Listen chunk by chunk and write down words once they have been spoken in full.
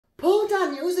Paul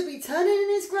Daniels would be turning in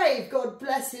his grave, God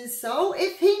bless his soul,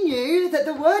 if he knew that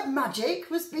the word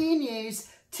magic was being used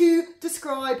to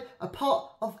describe a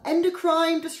pot of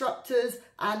endocrine disruptors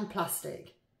and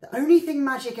plastic. The only thing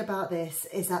magic about this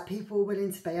is that people are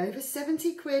willing to pay over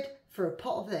 70 quid for a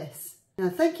pot of this. Now,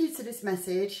 thank you to this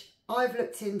message, I've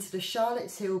looked into the Charlotte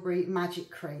Tilbury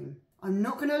Magic Cream. I'm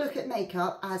not going to look at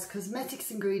makeup as cosmetics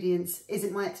ingredients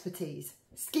isn't my expertise.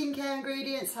 Skincare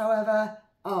ingredients, however,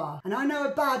 are. And I know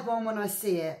a bad one when I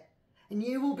see it. And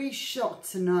you will be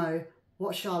shocked to know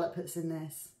what Charlotte puts in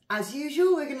this. As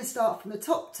usual, we're going to start from the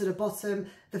top to the bottom.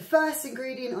 The first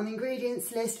ingredient on the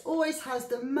ingredients list always has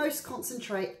the most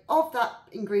concentrate of that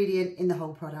ingredient in the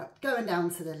whole product, going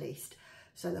down to the least.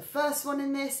 So the first one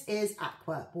in this is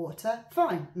aqua, water.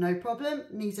 Fine, no problem,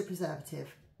 needs a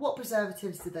preservative. What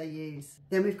preservatives do they use?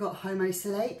 Then we've got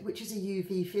homosalate, which is a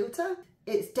UV filter.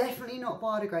 It's definitely not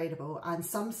biodegradable, and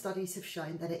some studies have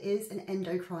shown that it is an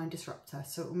endocrine disruptor,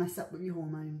 so it will mess up with your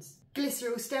hormones.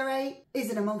 Glycerol stearate is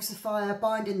an emulsifier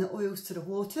binding the oils to the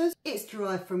waters. It's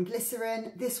derived from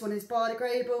glycerin. This one is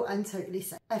biodegradable and totally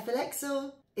safe.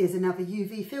 Ethylexyl is another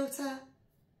UV filter.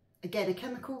 Again, a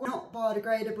chemical, not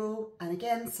biodegradable, and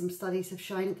again, some studies have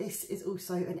shown that this is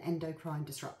also an endocrine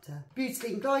disruptor.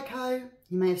 Butylene glycol,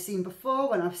 you may have seen before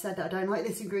when I've said that I don't like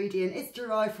this ingredient. It's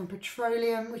derived from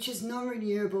petroleum, which is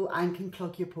non-renewable and can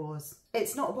clog your pores.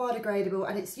 It's not biodegradable,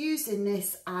 and it's used in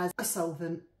this as a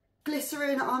solvent.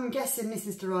 Glycerin, I'm guessing this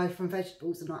is derived from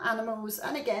vegetables and not animals,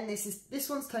 and again, this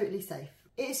one's totally safe.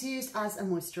 It's used as a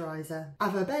moisturiser.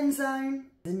 Avobenzone,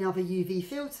 another UV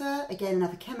filter, again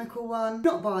another chemical one,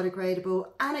 not biodegradable,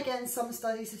 and again some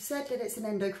studies have said that it's an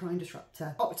endocrine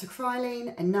disruptor.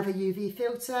 Octocrylene, another UV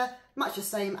filter, much the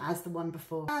same as the one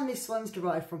before, and this one's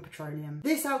derived from petroleum.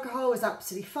 This alcohol is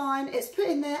absolutely fine. It's put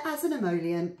in there as an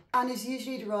emollient and is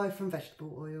usually derived from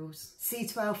vegetable oils.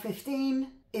 C1215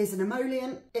 is an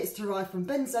emollient. It's derived from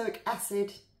benzoic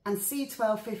acid and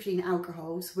C1215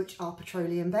 alcohols, which are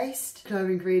petroleum based. Clear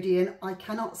ingredient I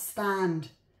cannot stand.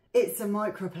 It's a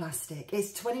microplastic.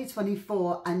 It's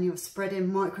 2024 and you're spreading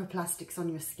microplastics on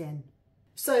your skin.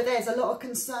 So there's a lot of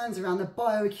concerns around the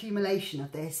bioaccumulation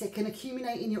of this. It can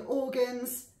accumulate in your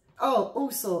organs. Oh, all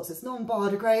sorts. It's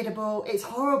non-biodegradable. It's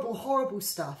horrible, horrible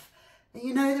stuff. And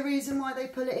you know the reason why they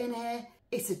put it in here?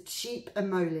 It's a cheap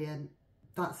emollient.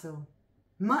 That's all.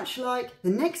 Much like the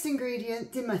next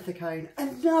ingredient, dimethicone,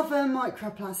 another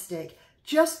microplastic,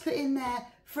 just put in there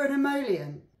for an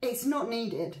emollient. It's not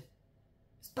needed.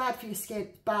 It's bad for your skin,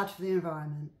 it's bad for the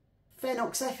environment.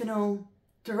 Phenoxyethanol,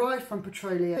 derived from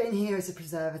petroleum, put in here as a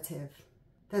preservative.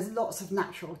 There's lots of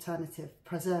natural alternative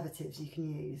preservatives you can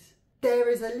use. There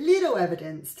is a little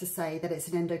evidence to say that it's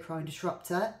an endocrine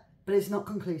disruptor, but it's not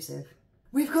conclusive.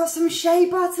 We've got some shea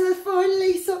butter,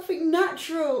 finally, something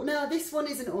natural. Now, this one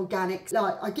isn't organic.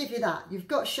 Like, I give you that. You've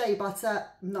got shea butter,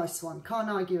 nice one, can't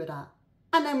argue with that.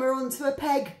 And then we're on to a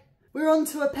peg. We're on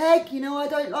to a peg. You know, I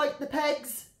don't like the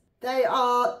pegs. They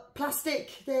are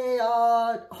plastic, they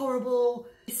are horrible.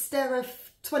 Stera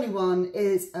 21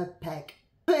 is a peg.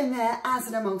 Put in there as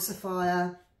an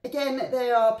emulsifier. Again,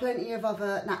 there are plenty of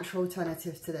other natural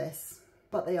alternatives to this,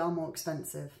 but they are more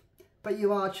expensive. But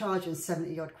you are charging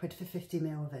 70 odd quid for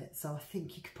 50ml of it, so I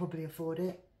think you could probably afford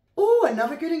it. Oh,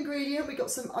 another good ingredient. We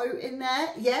got some oat in there.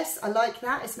 Yes, I like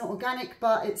that. It's not organic,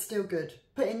 but it's still good.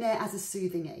 Put in there as a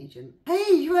soothing agent.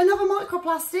 Hey, you're another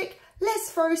microplastic.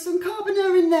 Let's throw some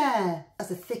carbonara in there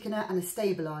as a thickener and a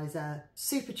stabiliser.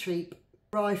 Super cheap,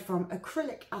 derived from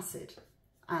acrylic acid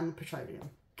and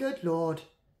petroleum. Good Lord.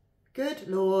 Good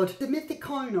Lord.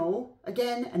 Dimethiconol,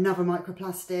 again, another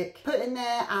microplastic. Put in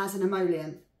there as an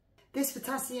emollient. This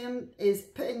potassium is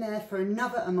put in there for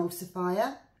another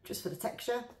emulsifier, just for the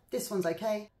texture. This one's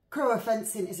okay.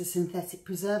 Chlorofencin is a synthetic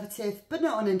preservative, but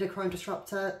not an endocrine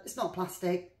disruptor. It's not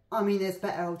plastic. I mean, there's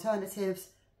better alternatives,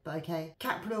 but okay.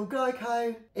 Capryl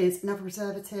glycol is another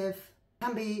preservative.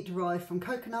 Can be derived from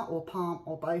coconut or palm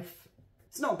or both.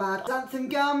 It's not bad.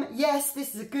 Xanthan gum, yes,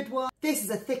 this is a good one. This is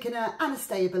a thickener and a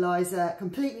stabiliser,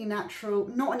 completely natural,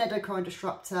 not an endocrine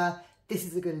disruptor. This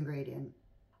is a good ingredient.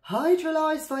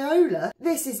 Hydrolyzed viola.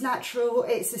 This is natural.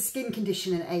 It's a skin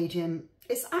conditioning agent.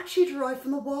 It's actually derived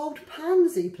from the wild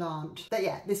pansy plant. But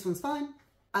yeah, this one's fine.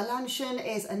 Allantoin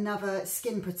is another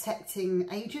skin protecting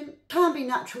agent. Can be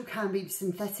natural, can be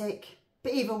synthetic.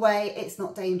 But either way, it's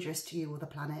not dangerous to you or the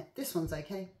planet. This one's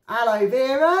okay. Aloe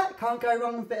vera. Can't go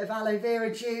wrong with a bit of aloe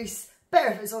vera juice.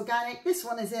 Better if it's organic. This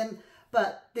one isn't.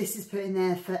 But this is put in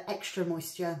there for extra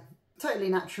moisture. Totally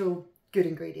natural. Good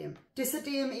ingredient.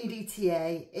 Disodium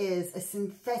EDTA is a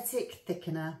synthetic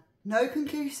thickener. No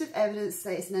conclusive evidence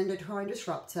that it's an endocrine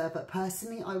disruptor, but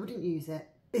personally I wouldn't use it.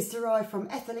 It's derived from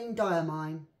ethylene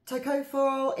diamine.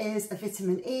 Tocopherol is a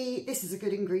vitamin E. This is a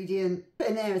good ingredient, put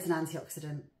in there as an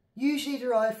antioxidant. Usually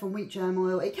derived from wheat germ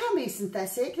oil. It can be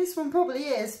synthetic, this one probably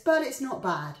is, but it's not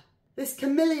bad. This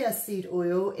camellia seed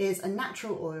oil is a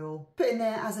natural oil, put in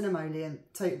there as an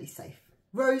emollient, totally safe.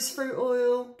 Rose fruit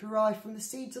oil, derived from the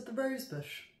seeds of the rose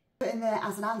bush, put in there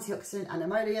as an antioxidant and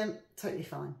emollient, totally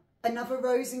fine. Another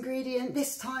rose ingredient,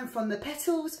 this time from the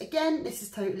petals, again, this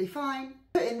is totally fine,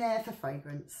 put in there for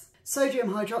fragrance. Sodium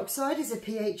hydroxide is a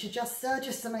pH adjuster,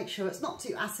 just to make sure it's not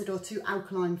too acid or too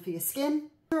alkaline for your skin.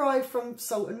 Derived from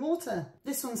salt and water.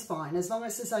 This one's fine, as long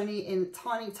as it's only in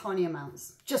tiny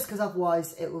amounts, just because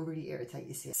otherwise it will really irritate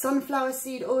your skin. Sunflower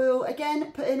seed oil,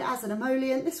 again, put in as an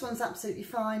emollient. This one's absolutely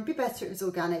fine. Be better if it was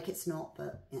organic, it's not,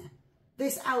 but yeah.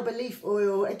 This alba leaf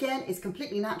oil, again, is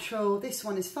completely natural. This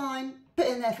one is fine. Put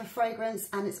in there for fragrance,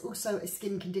 and it's also a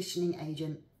skin conditioning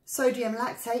agent. Sodium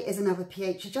lactate is another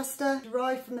pH adjuster,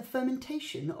 derived from the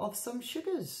fermentation of some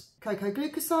sugars. Cocoa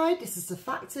glucoside, this is a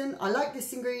surfactant. I like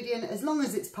this ingredient as long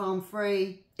as it's palm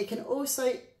free. It can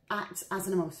also act as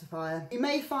an emulsifier. You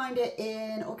may find it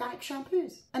in organic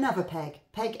shampoos. Another PEG,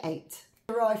 PEG 8.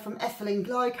 Derived from ethylene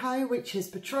glycol, which is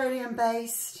petroleum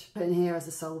based. Put in here as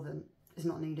a solvent, is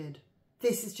not needed.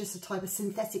 This is just a type of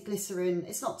synthetic glycerin.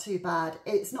 It's not too bad.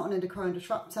 It's not an endocrine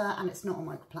disruptor and it's not a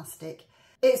microplastic.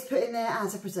 It's put in there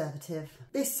as a preservative.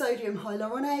 This sodium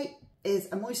hyaluronate is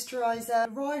a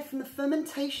moisturiser derived from the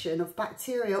fermentation of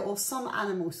bacteria or some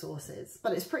animal sources,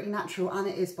 but it's pretty natural and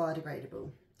it is biodegradable.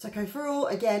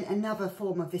 Tocopherol, again, another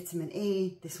form of vitamin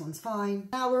E. This one's fine.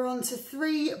 Now we're on to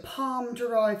 3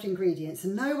 palm-derived ingredients,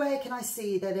 and nowhere can I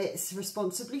see that it's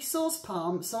responsibly sourced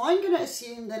palm, so I'm going to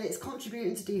assume that it's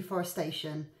contributing to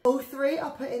deforestation. All 3 are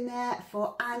put in there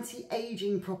for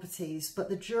anti-aging properties, but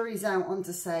the jury's out on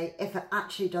to say if it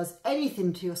actually does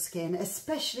anything to your skin,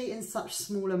 especially in such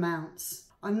small amounts.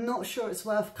 I'm not sure it's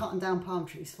worth cutting down palm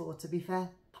trees for, to be fair.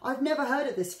 I've never heard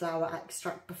of this flower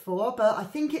extract before, but I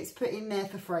think it's put in there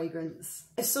for fragrance.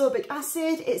 Ascorbic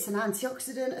acid, it's an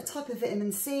antioxidant, a type of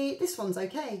vitamin C. This one's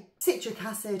okay. Citric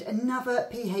acid, another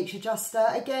pH adjuster.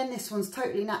 Again, this one's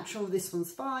totally natural, this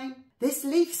one's fine. This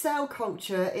leaf cell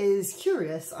culture is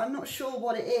curious. I'm not sure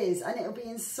what it is, and it'll be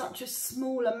in such a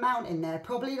small amount in there,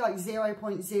 probably like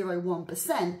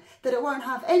 0.01%, that it won't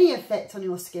have any effect on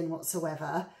your skin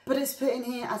whatsoever. But it's put in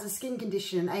here as a skin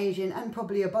conditioning agent and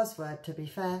probably a buzzword, to be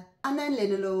fair. And then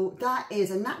linalool, that is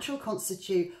a natural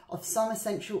constitute of some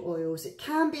essential oils. It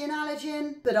can be an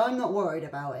allergen, but I'm not worried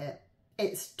about it.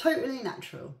 It's totally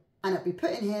natural. And it'll be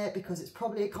put in here because it's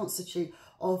probably a constitute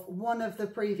of one of the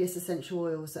previous essential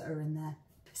oils that are in there.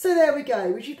 So there we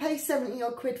go. Would you pay 70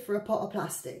 odd quid for a pot of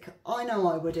plastic? I know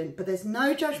I wouldn't, but there's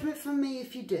no judgment from me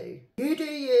if you do. You do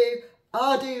you,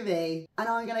 I'll do me. And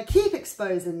I'm going to keep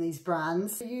exposing these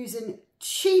brands for using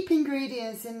cheap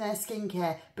ingredients in their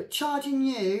skincare, but charging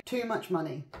you too much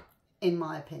money, in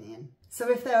my opinion. So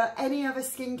if there are any other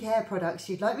skincare products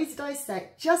you'd like me to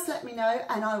dissect, just let me know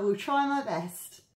and I will try my best.